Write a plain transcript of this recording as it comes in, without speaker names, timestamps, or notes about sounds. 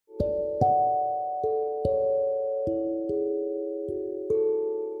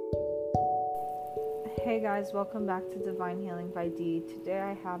guys, welcome back to Divine Healing by Dee. Today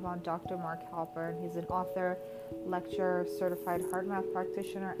I have on Dr. Mark Halpern. He's an author, lecturer, certified heart math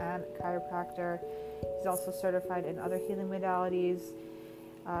practitioner, and chiropractor. He's also certified in other healing modalities.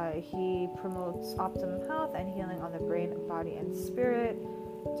 He promotes optimum health and healing on the brain, body, and spirit.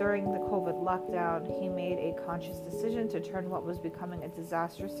 During the COVID lockdown, he made a conscious decision to turn what was becoming a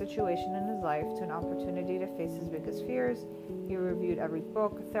disastrous situation in his life to an opportunity to face his biggest fears. He reviewed every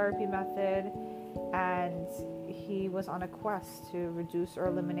book, therapy method, and he was on a quest to reduce or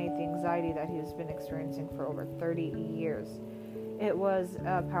eliminate the anxiety that he has been experiencing for over 30 years. It was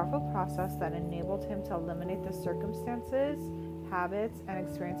a powerful process that enabled him to eliminate the circumstances, habits, and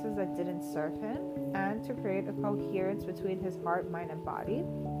experiences that didn't serve him, and to create a coherence between his heart, mind, and body.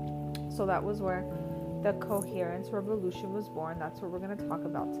 So that was where the Coherence Revolution was born. That's what we're going to talk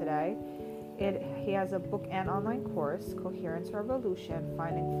about today. He has a book and online course, Coherence Revolution,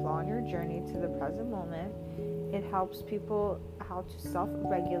 Finding Flow on Your Journey to the Present Moment. It helps people how to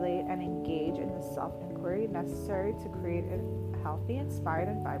self-regulate and engage in the self-inquiry necessary to create a healthy, inspired,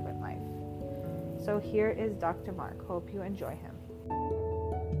 and vibrant life. So here is Dr. Mark. Hope you enjoy him.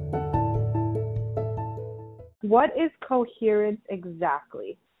 What is coherence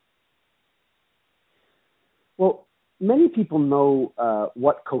exactly? Well, many people know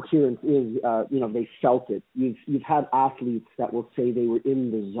what coherence is. They felt it. You've had athletes that will say they were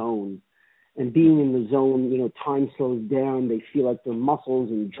in the zone. And being in the zone, time slows down. They feel like their muscles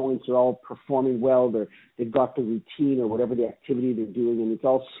and joints are all performing well. They've got the routine or whatever the activity they're doing, and it's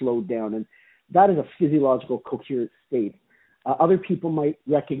all slowed down. And that is a physiological coherent state. Other people might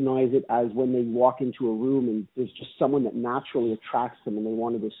recognize it as when they walk into a room and there's just someone that naturally attracts them and they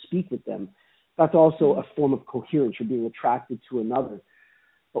want to go speak with them. That's also a form of coherence. You're being attracted to another.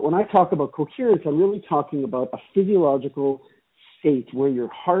 But when I talk about coherence, I'm really talking about a physiological state where your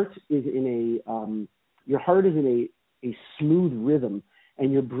heart is in a smooth rhythm,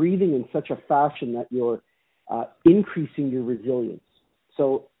 and you're breathing in such a fashion that you're increasing your resilience.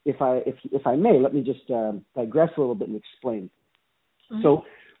 So if I may, let me just digress a little bit and explain. Mm-hmm. So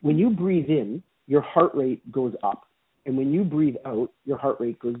when you breathe in, your heart rate goes up, and when you breathe out, your heart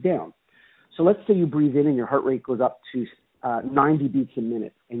rate goes down. So let's say you breathe in and your heart rate goes up to 90 beats a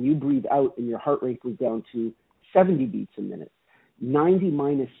minute, and you breathe out and your heart rate goes down to 70 beats a minute. 90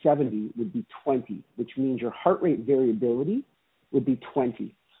 minus 70 would be 20, which means your heart rate variability would be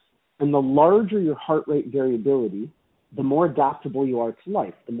 20. And the larger your heart rate variability, the more adaptable you are to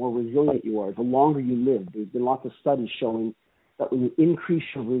life, the more resilient you are, the longer you live. There's been lots of studies showing that when you increase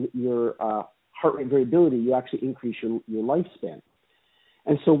your heart rate variability, you actually increase your lifespan.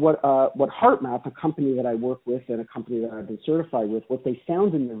 And so what HeartMath, a company that I work with and a company that I've been certified with, what they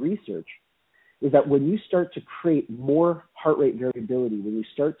found in the research is that when you start to create more heart rate variability, when you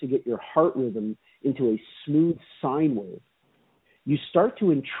start to get your heart rhythm into a smooth sine wave, you start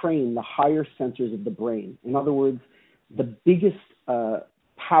to entrain the higher centers of the brain. In other words, the biggest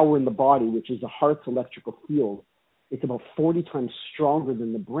power in the body, which is the heart's electrical field, it's about 40 times stronger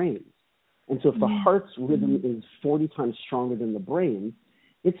than the brain. And so if the heart's rhythm is 40 times stronger than the brain,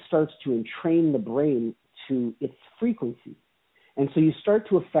 it starts to entrain the brain to its frequency. And so you start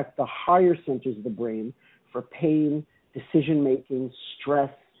to affect the higher centers of the brain for pain, decision-making,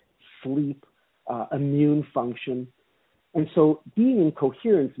 stress, sleep, immune function. And so being in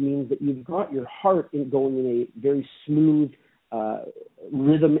coherence means that you've got your heart going in a very smooth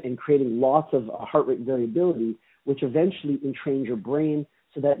rhythm and creating lots of heart rate variability, which eventually entrains your brain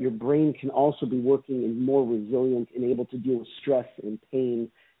so that your brain can also be working and more resilient and able to deal with stress and pain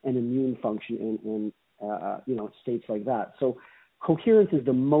and immune function and states like that. So coherence is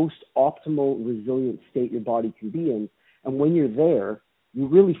the most optimal resilient state your body can be in. And when you're there, you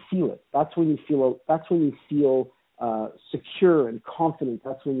really feel it. That's when you feel secure and confident.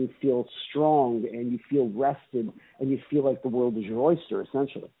 That's when you feel strong and you feel rested and you feel like the world is your oyster,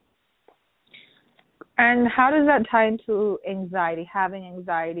 essentially. And how does that tie into anxiety, having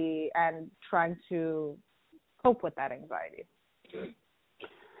anxiety and trying to cope with that anxiety?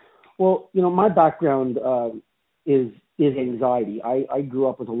 Well, my background is anxiety. I grew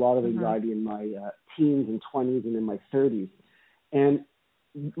up with a lot of anxiety in my teens and 20s and in my 30s. And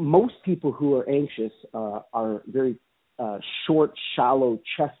most people who are anxious are very short, shallow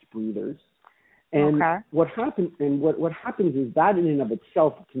chest breathers. And what happens is that in and of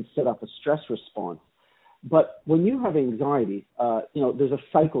itself can set up a stress response. But when you have anxiety, there's a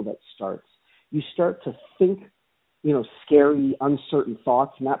cycle that starts. You start to think, scary, uncertain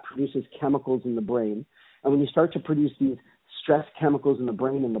thoughts, and that produces chemicals in the brain. And when you start to produce these stress chemicals in the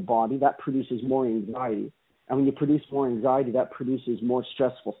brain and the body, that produces more anxiety. And when you produce more anxiety, that produces more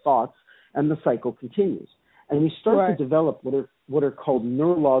stressful thoughts. and the cycle continues. And you start to develop what are called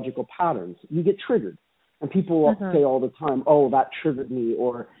neurological patterns. You get triggered. And people say all the time, oh, that triggered me,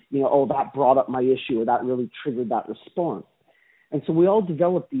 or, oh, that brought up my issue, or that really triggered that response. And so we all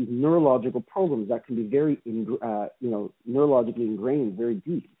develop these neurological programs that can be very, neurologically ingrained, very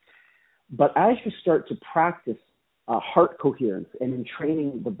deep. But as you start to practice heart coherence and in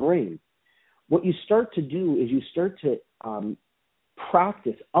training the brain, what you start to do is you start to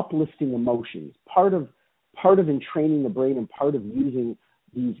practice uplifting emotions. Part of entraining the brain and part of using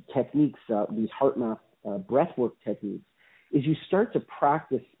these techniques, these HeartMath breathwork techniques, is you start to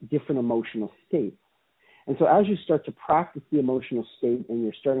practice different emotional states. And so as you start to practice the emotional state and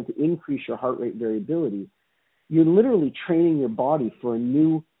you're starting to increase your heart rate variability, you're literally training your body for a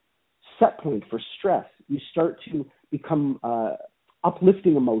new set point for stress. You start to become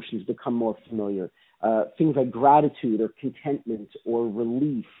uplifting emotions become more familiar. Things like gratitude or contentment or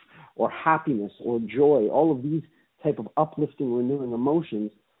relief or happiness or joy, all of these type of uplifting, renewing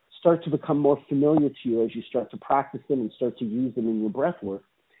emotions start to become more familiar to you as you start to practice them and start to use them in your breath work.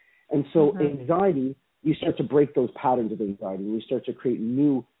 And so anxiety, you start to break those patterns of anxiety and you start to create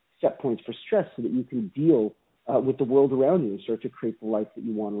new set points for stress so that you can deal with the world around you and start to create the life that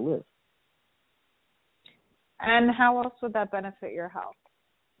you want to live. And how else would that benefit your health?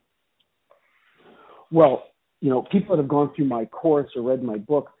 Well, people that have gone through my course or read my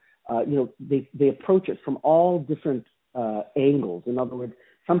book, they approach it from all different angles. In other words,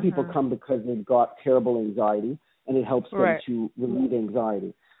 some people come because they've got terrible anxiety and it helps them to relieve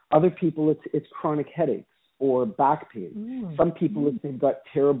anxiety. Other people, it's chronic headaches or back pain. Some people, they've got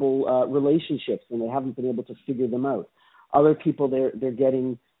terrible relationships and they haven't been able to figure them out. Other people, they're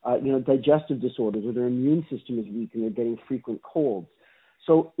getting digestive disorders, or their immune system is weak and they're getting frequent colds.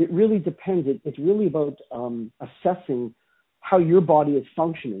 So it really depends. It's really about assessing how your body is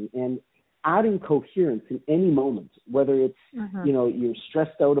functioning and adding coherence in any moment, whether it's, you're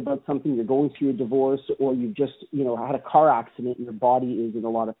stressed out about something, you're going through a divorce, or you've just, had a car accident and your body is in a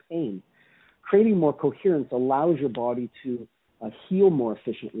lot of pain. Creating more coherence allows your body to heal more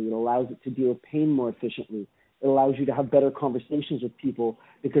efficiently. It allows it to deal with pain more efficiently. It allows you to have better conversations with people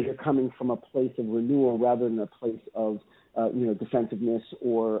because you're coming from a place of renewal rather than a place of, defensiveness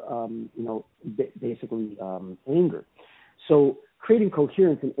or, basically anger. So creating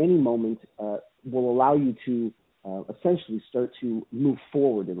coherence in any moment will allow you to essentially start to move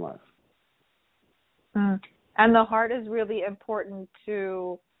forward in life. And the heart is really important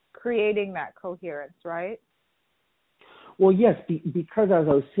to creating that coherence, right? Well, yes, because as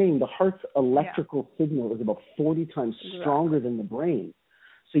I was saying, the heart's electrical signal is about 40 times stronger than the brain.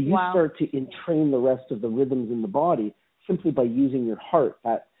 So you start to entrain the rest of the rhythms in the body simply by using your heart.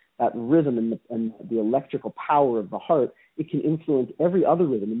 That rhythm and the electrical power of the heart, it can influence every other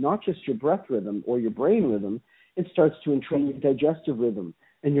rhythm, and not just your breath rhythm or your brain rhythm. It starts to entrain your digestive rhythm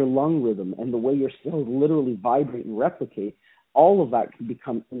and your lung rhythm and the way your cells literally vibrate and replicate. All of that can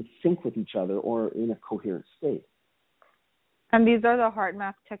become in sync with each other or in a coherent state. And these are the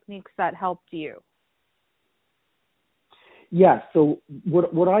HeartMath techniques that helped you. Yeah, so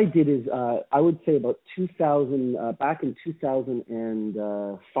what I did is I would say about 2000, back in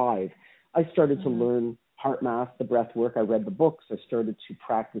 2005, I started to learn HeartMath, the breath work. I read the books. I started to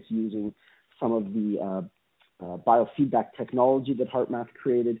practice using some of the biofeedback technology that HeartMath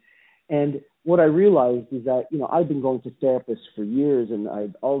created. And what I realized is that, I've been going to therapists for years and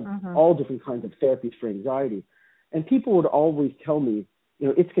I've all different kinds of therapies for anxiety. And people would always tell me,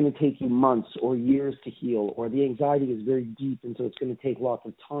 it's going to take you months or years to heal, or the anxiety is very deep, and so it's going to take lots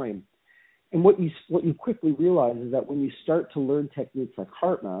of time. And what you quickly realize is that when you start to learn techniques like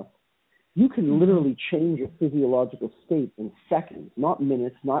HeartMath, you can literally change your physiological state in seconds, not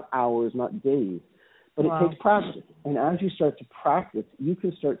minutes, not hours, not days. But it takes practice. And as you start to practice, you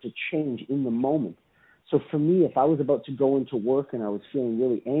can start to change in the moment. So for me, if I was about to go into work and I was feeling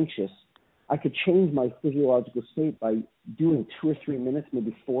really anxious, I could change my physiological state by doing 2 or 3 minutes,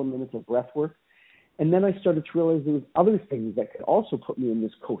 maybe 4 minutes of breath work. And then I started to realize there was other things that could also put me in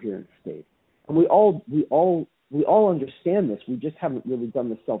this coherent state. And we all understand this. We just haven't really done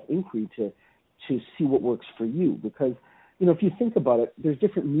the self-inquiry to see what works for you. Because, if you think about it, there's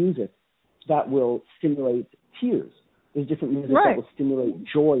different music that will stimulate tears. There's different music that will stimulate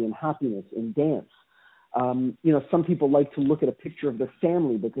joy and happiness and dance. Some people like to look at a picture of their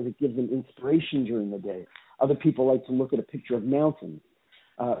family because it gives them inspiration during the day. Other people like to look at a picture of mountains.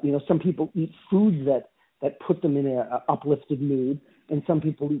 Some people eat foods that put them in an uplifted mood, and some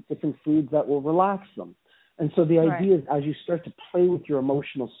people eat different foods that will relax them. And so the idea is, as you start to play with your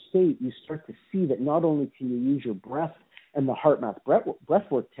emotional state, you start to see that not only can you use your breath and the HeartMath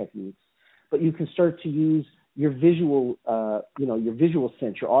breathwork techniques, but you can start to use your visual, your visual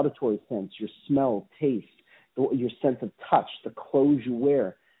sense, your auditory sense, your smell, taste, your sense of touch, the clothes you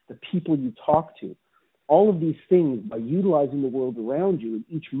wear, the people you talk to. All of these things, by utilizing the world around you in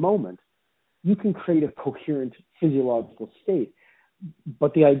each moment, you can create a coherent physiological state.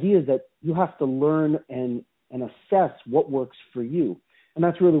 But the idea is that you have to learn and assess what works for you. And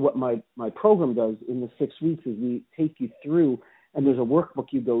that's really what my program does in the 6 weeks, is we take you through, and there's a workbook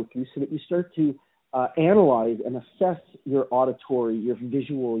you go through so that you start to analyze and assess your auditory, your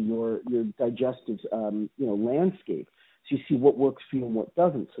visual, your digestive, landscape. So you see what works for you and what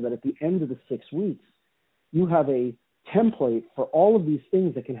doesn't, so that at the end of the 6 weeks, you have a template for all of these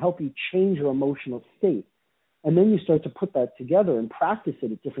things that can help you change your emotional state. And then you start to put that together and practice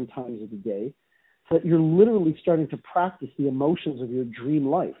it at different times of the day, so that you're literally starting to practice the emotions of your dream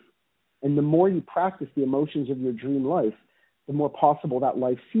life. And the more you practice the emotions of your dream life, the more possible that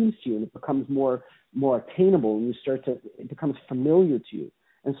life seems to you, and it becomes more attainable, and it becomes familiar to you.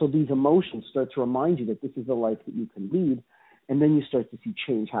 And so these emotions start to remind you that this is the life that you can lead, and then you start to see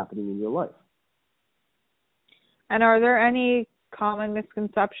change happening in your life. And are there any common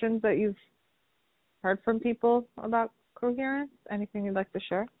misconceptions that you've heard from people about coherence? Anything you'd like to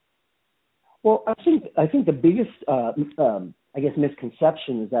share? Well, I think the biggest,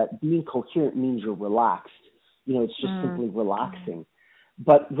 misconception is that being coherent means you're relaxed. It's just simply relaxing.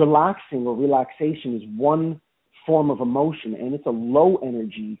 But relaxing or relaxation is one form of emotion, and it's a low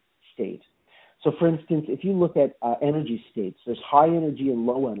energy state. So, for instance, if you look at energy states, there's high energy and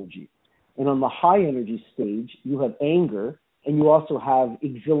low energy. And on the high energy stage, you have anger, and you also have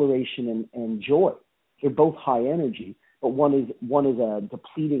exhilaration and joy. They're both high energy, but one is a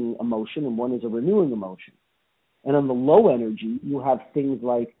depleting emotion and one is a renewing emotion. And on the low energy, you have things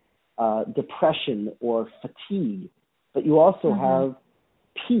like depression or fatigue, but you also have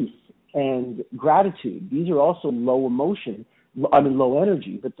peace and gratitude. These are also low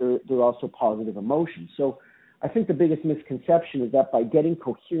energy, but they're also positive emotions. So I think the biggest misconception is that by getting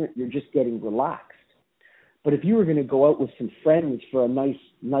coherent, you're just getting relaxed. But if you were going to go out with some friends for a nice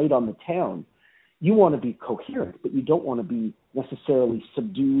night on the town, you want to be coherent, but you don't want to be necessarily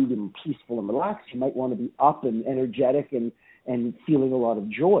subdued and peaceful and relaxed. You might want to be up and energetic and feeling a lot of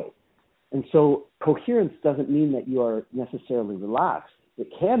joy. And so coherence doesn't mean that you are necessarily relaxed. It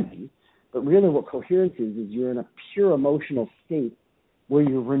can be, but really what coherence is you're in a pure emotional state where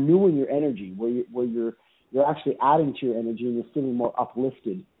you're renewing your energy, where you're actually adding to your energy, and you're feeling more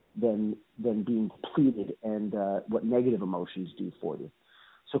uplifted than being depleted and what negative emotions do for you.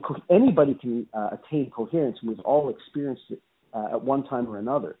 So anybody can attain coherence, and we've all experienced it at one time or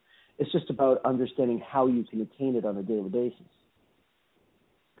another. It's just about understanding how you can attain it on a daily basis.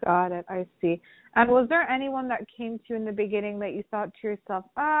 Got it. I see. And was there anyone that came to you in the beginning that you thought to yourself,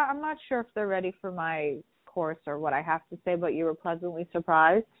 I'm not sure if they're ready for my course or what I have to say, but you were pleasantly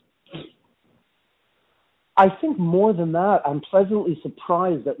surprised? I think more than that, I'm pleasantly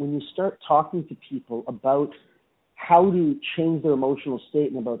surprised that when you start talking to people about how to change their emotional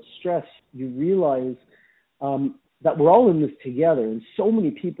state and about stress, you realize that we're all in this together, and so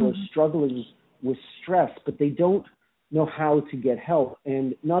many people are struggling with stress, but they don't know how to get help.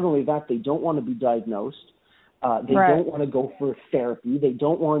 And not only that, they don't want to be diagnosed. They don't want to go for therapy. They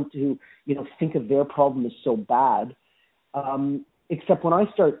don't want to, think of their problem as so bad. Except when I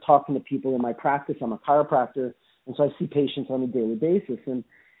start talking to people in my practice, I'm a chiropractor, and so I see patients on a daily basis. And,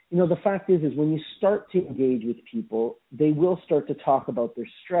 the fact is when you start to engage with people, they will start to talk about their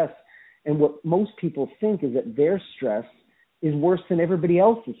stress. And what most people think is that their stress is worse than everybody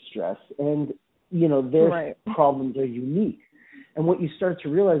else's stress. And, their problems are unique. And what you start to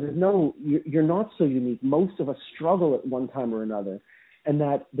realize is, no, you're not so unique. Most of us struggle at one time or another, and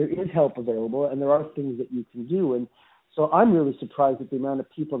that there is help available and there are things that you can do. And so I'm really surprised at the amount of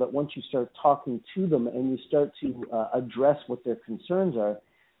people that once you start talking to them and you start to address what their concerns are,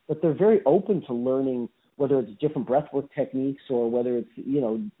 that they're very open to learning, whether it's different breathwork techniques or whether it's,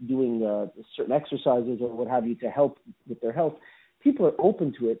 doing certain exercises or what have you to help with their health. People are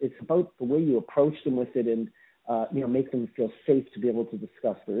open to it. It's about the way you approach them with it and, make them feel safe to be able to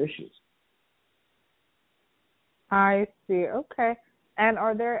discuss their issues. I see. Okay. And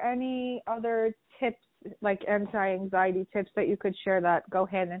are there any other tips, like anti-anxiety tips that you could share that go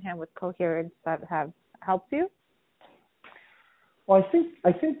hand in hand with coherence that have helped you? Well,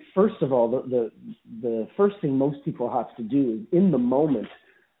 I think first of all, the first thing most people have to do is in the moment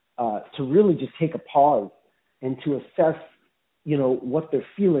to really just take a pause and to assess, what they're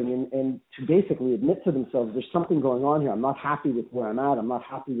feeling and to basically admit to themselves, there's something going on here. I'm not happy with where I'm at. I'm not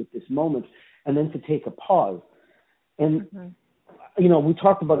happy with this moment. And then to take a pause. And we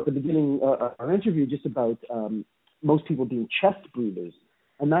talked about at the beginning of our interview just about most people being chest breathers.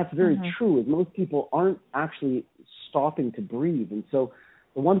 And that's very true, is most people aren't actually stopping to breathe. And so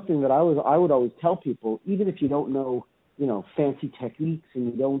the one thing that I would always tell people, even if you don't know, fancy techniques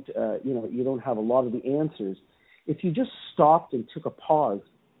and you don't have a lot of the answers, if you just stopped and took a pause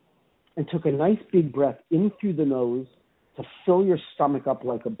and took a nice big breath in through the nose to fill your stomach up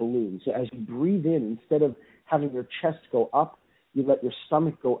like a balloon. So as you breathe in, instead of having your chest go up, you let your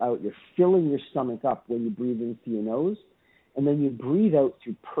stomach go out. You're filling your stomach up when you breathe in through your nose, and then you breathe out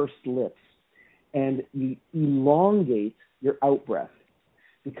through pursed lips, and you elongate your out breath.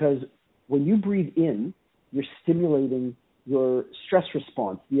 Because when you breathe in, you're stimulating your stress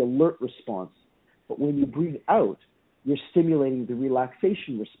response, the alert response. But when you breathe out, you're stimulating the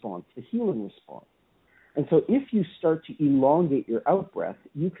relaxation response, the healing response. And so if you start to elongate your out breath,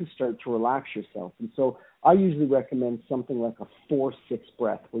 you can start to relax yourself. And so I usually recommend something like a 4-6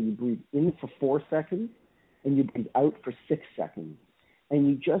 breath, where you breathe in for 4 seconds and you breathe out for 6 seconds. And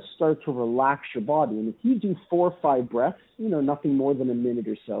you just start to relax your body. And if you do 4 or 5 breaths, nothing more than a minute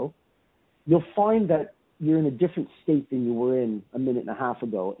or so, you'll find that you're in a different state than you were in a minute and a half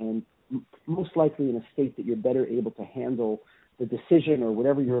ago, and most likely in a state that you're better able to handle the decision or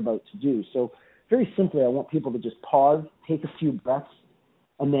whatever you're about to do. So very simply, I want people to just pause, take a few breaths,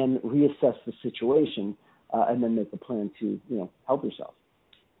 and then reassess the situation, and then make a plan to, help yourself.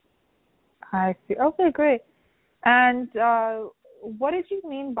 I see. Okay, great. And what did you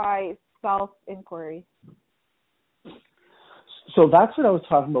mean by self-inquiry? So that's what I was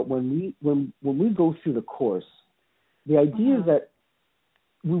talking about when we go through the course. The idea is that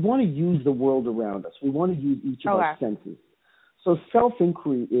we want to use the world around us. We want to use each of our senses. So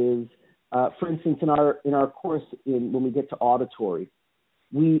self-inquiry is, for instance, in our course, when we get to auditory,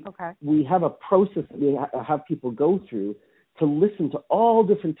 we have a process that we have people go through to listen to all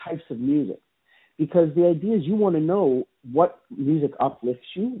different types of music, because the idea is you want to know what music uplifts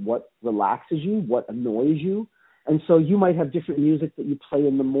you, what relaxes you, what annoys you. And so you might have different music that you play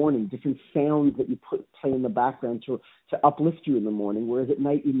in the morning, different sounds that you play in the background to uplift you in the morning, whereas at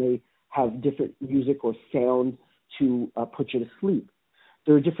night you may have different music or sound to put you to sleep.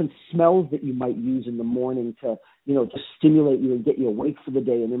 There are different smells that you might use in the morning to stimulate you and get you awake for the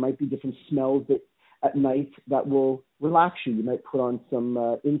day, and there might be different smells that at night that will relax you. You might put on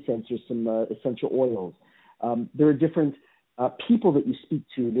some incense or some essential oils. There are different people that you speak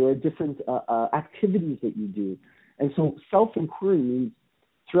to. There are different activities that you do. And so self-inquiry means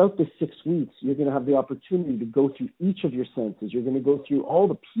throughout the 6 weeks, you're going to have the opportunity to go through each of your senses. You're going to go through all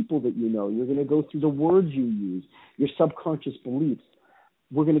the people that you know. You're going to go through the words you use, your subconscious beliefs.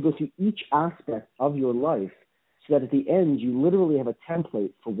 We're going to go through each aspect of your life so that at the end, you literally have a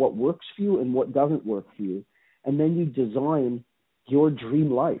template for what works for you and what doesn't work for you. And then you design your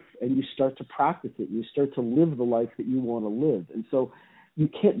dream life, and you start to practice it. You start to live the life that you want to live. And so you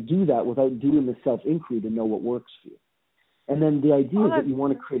can't do that without doing the self-inquiry to know what works for you. And then the idea is that you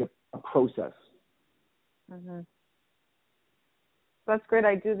want to create a process. That's great.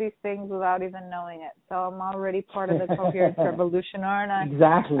 I do these things without even knowing it. So I'm already part of the coherence revolution, aren't I?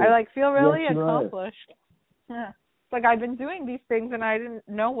 Exactly. I feel really accomplished. Yeah. It's like I've been doing these things and I didn't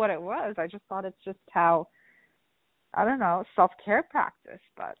know what it was. I just thought it's just how, I don't know, self-care practice,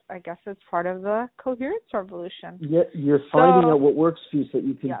 but I guess it's part of the coherence revolution. Yeah, you're finding out what works for you so that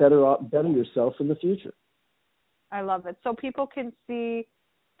you can better yourself in the future. I love it. So people can see,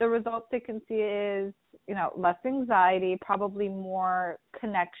 the results they can see is, less anxiety, probably more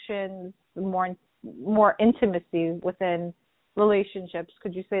connections, more intimacy within relationships.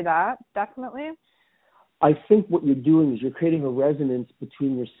 Could you say that? Definitely. I think what you're doing is you're creating a resonance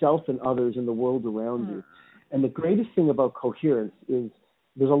between yourself and others in the world around you. And the greatest thing about coherence is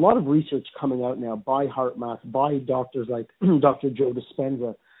there's a lot of research coming out now by HeartMath, by doctors like Dr. Joe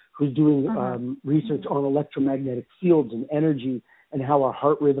Dispenza, who's doing research on electromagnetic fields and energy and how our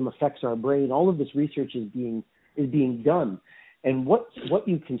heart rhythm affects our brain. All of this research is being done. And what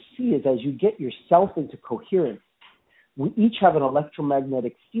you can see is as you get yourself into coherence, we each have an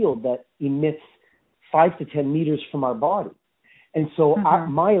electromagnetic field that emits 5 to 10 meters from our body. And so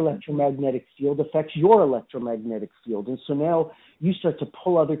my electromagnetic field affects your electromagnetic field. And so now you start to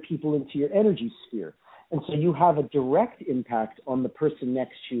pull other people into your energy sphere. And so you have a direct impact on the person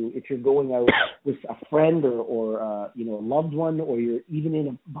next to you if you're going out with a friend or a loved one, or you're even in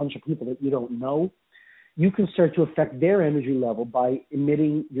a bunch of people that you don't know. You can start to affect their energy level by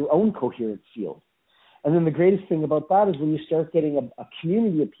emitting your own coherent field. And then the greatest thing about that is when you start getting a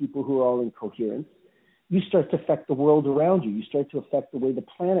community of people who are all in coherence, you start to affect the world around you. You start to affect the way the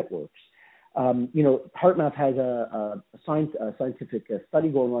planet works. HeartMath has a scientific study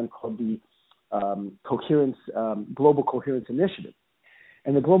going on called the Global Coherence Initiative.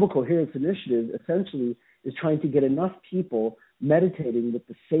 And the Global Coherence Initiative essentially is trying to get enough people meditating with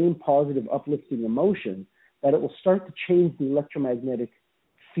the same positive, uplifting emotion that it will start to change the electromagnetic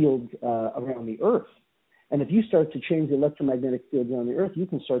field around the Earth. And if you start to change the electromagnetic field around the Earth, you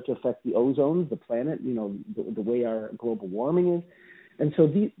can start to affect the ozone, the planet, the way our global warming is. And so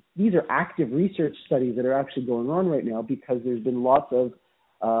these are active research studies that are actually going on right now because there's been lots of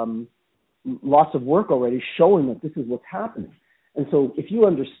work already showing that this is what's happening. And so if you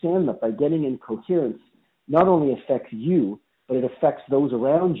understand that by getting in coherence not only affects you, but it affects those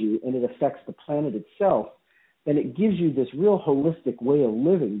around you and it affects the planet itself, then it gives you this real holistic way of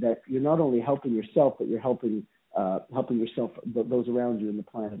living that you're not only helping yourself, but you're helping yourself, those around you and the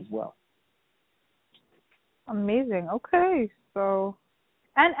planet as well. Amazing. Okay. So,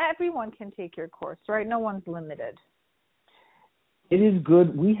 and everyone can take your course, right? No one's limited. It is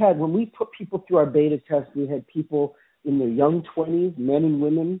good. When we put people through our beta test, we had people in their young 20s, men and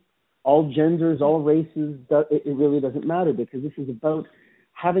women, all genders, all races. It really doesn't matter because this is about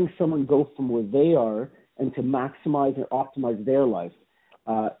having someone go from where they are and to maximize and optimize their life.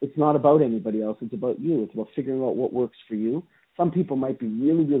 It's not about anybody else. It's about you. It's about figuring out what works for you. Some people might be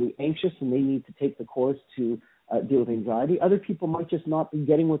really, really anxious and they need to take the course to deal with anxiety. Other people might just not be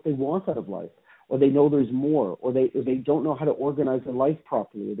getting what they want out of life, or they know there's more, or they don't know how to organize their life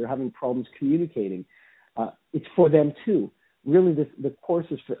properly, or they're having problems communicating. It's for them too. Really, the course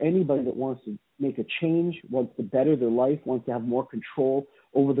is for anybody that wants to make a change, wants to better their life, wants to have more control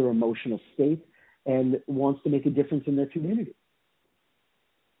over their emotional state, and wants to make a difference in their community.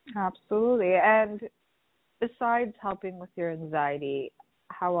 Absolutely. And besides helping with your anxiety,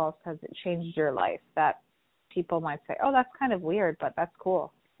 how else has it changed your life that people might say, oh, that's kind of weird, but that's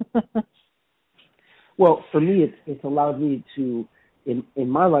cool? Well, for me, it's allowed me to, in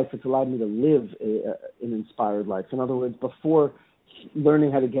my life, it's allowed me to live an inspired life. In other words, before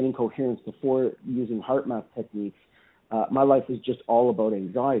learning how to get in coherence, before using HeartMath techniques, my life was just all about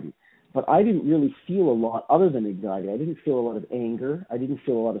anxiety. But I didn't really feel a lot other than anxiety. I didn't feel a lot of anger. I didn't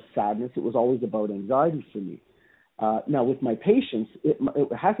feel a lot of sadness. It was always about anxiety for me. Now, with my patients, it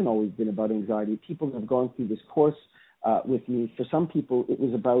hasn't always been about anxiety. People that have gone through this course with me, for some people, it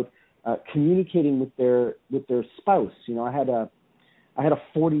was about communicating with their spouse. I had a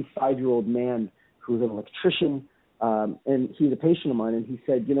 45-year-old man who was an electrician, and he's a patient of mine. And he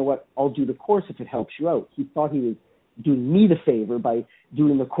said, "You know what? I'll do the course if it helps you out." He thought he was doing me the favor by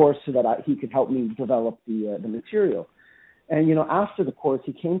doing the course so that he could help me develop the material. And after the course,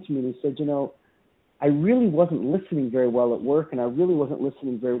 he came to me and he said, I really wasn't listening very well at work, and I really wasn't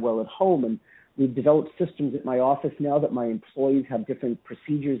listening very well at home. And we've developed systems at my office now that my employees have different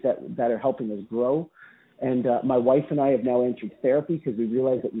procedures that are helping us grow. And my wife and I have now entered therapy because we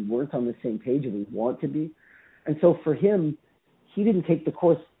realized that we weren't on the same page and we want to be. And so for him, he didn't take the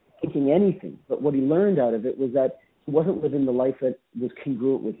course thinking anything, but what he learned out of it was that he wasn't living the life that was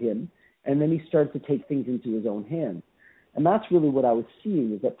congruent with him. And then he started to take things into his own hands. And that's really what I was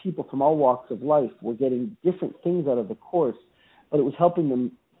seeing, is that people from all walks of life were getting different things out of the course, but it was helping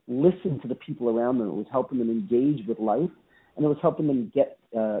them listen to the people around them. It was helping them engage with life, and it was helping them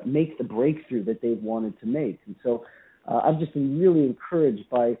make the breakthrough that they've wanted to make. And so I've just been really encouraged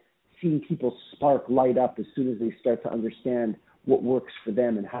by seeing people's spark light up as soon as they start to understand what works for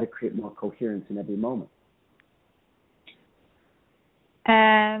them and how to create more coherence in every moment.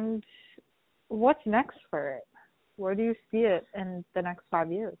 And what's next for it? Where do you see it in the next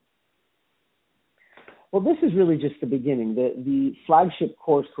 5 years? Well, this is really just the beginning. The flagship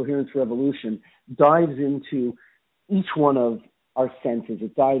course, Coherence Revolution, dives into each one of our senses.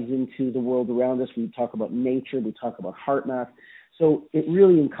 It dives into the world around us. We talk about nature. We talk about HeartMath. So it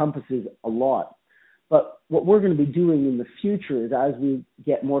really encompasses a lot. But what we're going to be doing in the future is, as we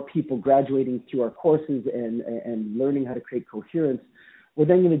get more people graduating through our courses and learning how to create coherence, we're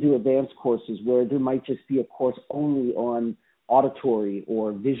then going to do advanced courses where there might just be a course only on auditory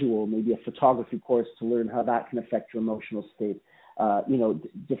or visual, maybe a photography course to learn how that can affect your emotional state.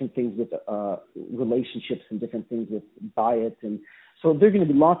 Different things with relationships and different things with diet. And so there are going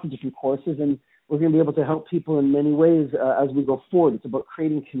to be lots of different courses, and we're going to be able to help people in many ways as we go forward. It's about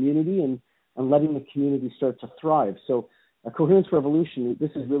creating community and letting the community start to thrive. So Coherence Revolution,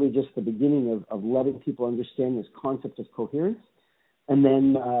 this is really just the beginning of letting people understand this concept of coherence, and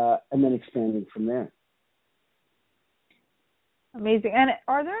then expanding from there. Amazing. And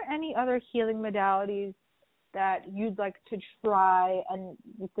are there any other healing modalities that you'd like to try and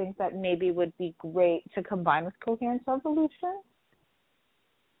you think that maybe would be great to combine with Coherence Revolution?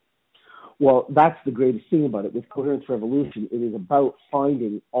 Well, that's the greatest thing about it. With Coherence Revolution, it is about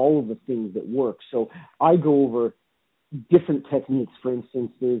finding all of the things that work. So I go over different techniques. For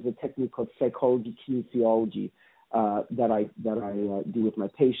instance, there's a technique called psychology kinesiology that I do with my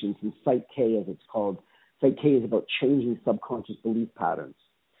patients, and Psych K, as it's called. Psych K is about changing subconscious belief patterns.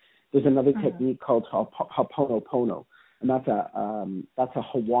 There's another technique called Ho'oponopono, and that's a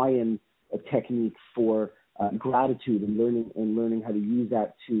Hawaiian technique for gratitude and learning how to use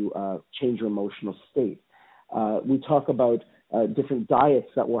that to change your emotional state. We talk about different diets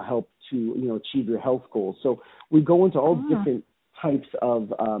that will help to achieve your health goals. So we go into all different types of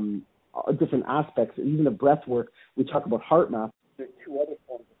different aspects, even the breath work. We talk about heart math. There's two other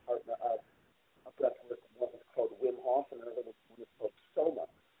forms of heart breath work. One is called Wim Hof, and another one is called Soma.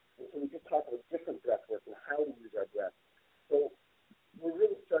 And so we just talk about different breath work and how to use our breath. So we're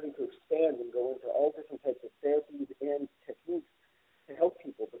really starting to expand and go into all different types of therapies and techniques to help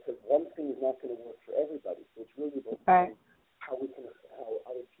people, because one thing is not going to work for everybody. So it's really about how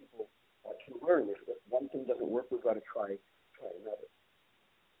other people can learn. If one thing doesn't work, we've got to try another.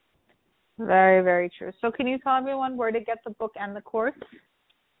 Very, very true. So can you tell everyone where to get the book and the course?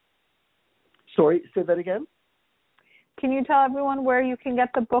 Sorry, say that again? Can you tell everyone where you can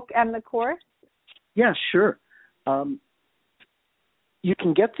get the book and the course? Yeah, sure. You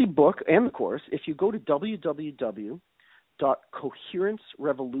can get the book and the course if you go to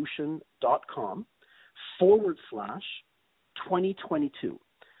www.coherencerevolution.com/2022.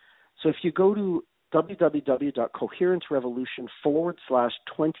 So if you go to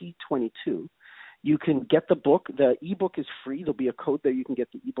www.coherencerevolution/2022, you can get the book. The ebook is free. There'll be a code there. You can get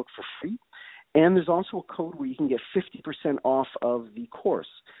the ebook for free. And there's also a code where you can get 50% off of the course.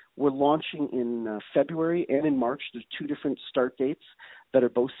 We're launching in February and in March. There's two different start dates that are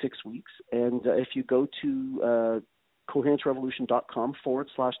both 6 weeks. And if you go to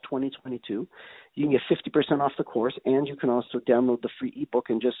coherencerevolution.com/2022, you can get 50% off the course, and you can also download the free ebook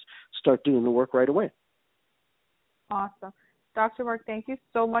and just start doing the work right away. Awesome. Dr. Mark, thank you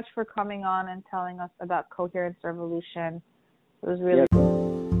so much for coming on and telling us about Coherence Revolution. It was really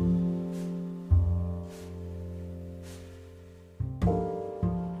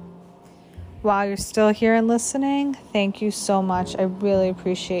While you're still here and listening, thank you so much. I really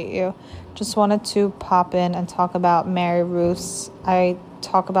appreciate you. Just wanted to pop in and talk about Mary Ruth's. I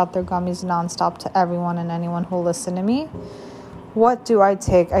talk about their gummies nonstop to everyone and anyone who'll listen to me. What do I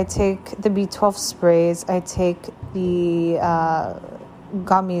take? I take the B12 sprays. I take the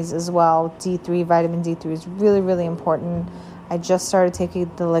gummies as well. D3, vitamin D3 is really, really important. I just started taking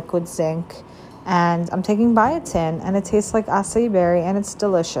the liquid zinc, and I'm taking biotin, and it tastes like acai berry, and it's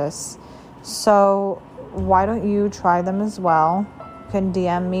delicious. So why don't you try them as well? You can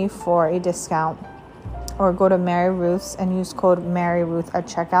DM me for a discount, or go to Mary Ruth's and use code MaryRuth at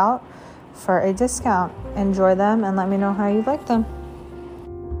checkout for a discount. Enjoy them and let me know how you like them.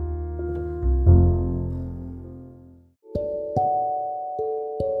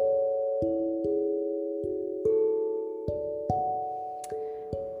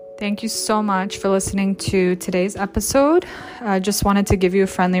 Thank you so much for listening to today's episode. I just wanted to give you a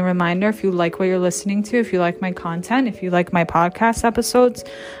friendly reminder. If you like what you're listening to, if you like my content, if you like my podcast episodes,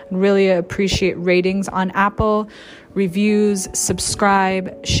 I'd really appreciate ratings on Apple, reviews,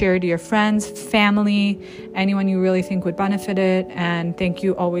 subscribe, share to your friends, family, anyone you really think would benefit it. And thank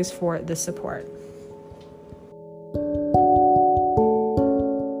you always for the support.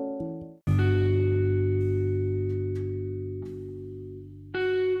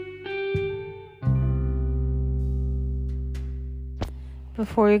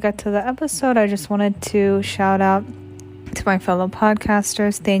 Before we get to the episode, I just wanted to shout out to my fellow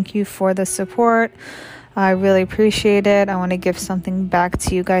podcasters. Thank you for the support. I really appreciate it. I want to give something back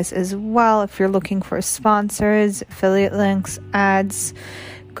to you guys as well. If you're looking for sponsors, affiliate links, ads,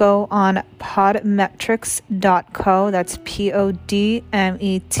 go on podmetrics.co. That's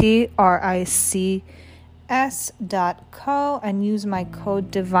podmetrics.co and use my code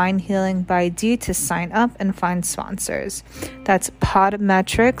Divine Healing by D to sign up and find sponsors. That's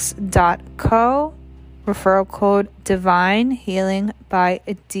podmetrics.co, referral code Divine Healing by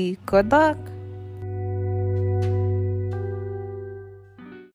D. Good luck.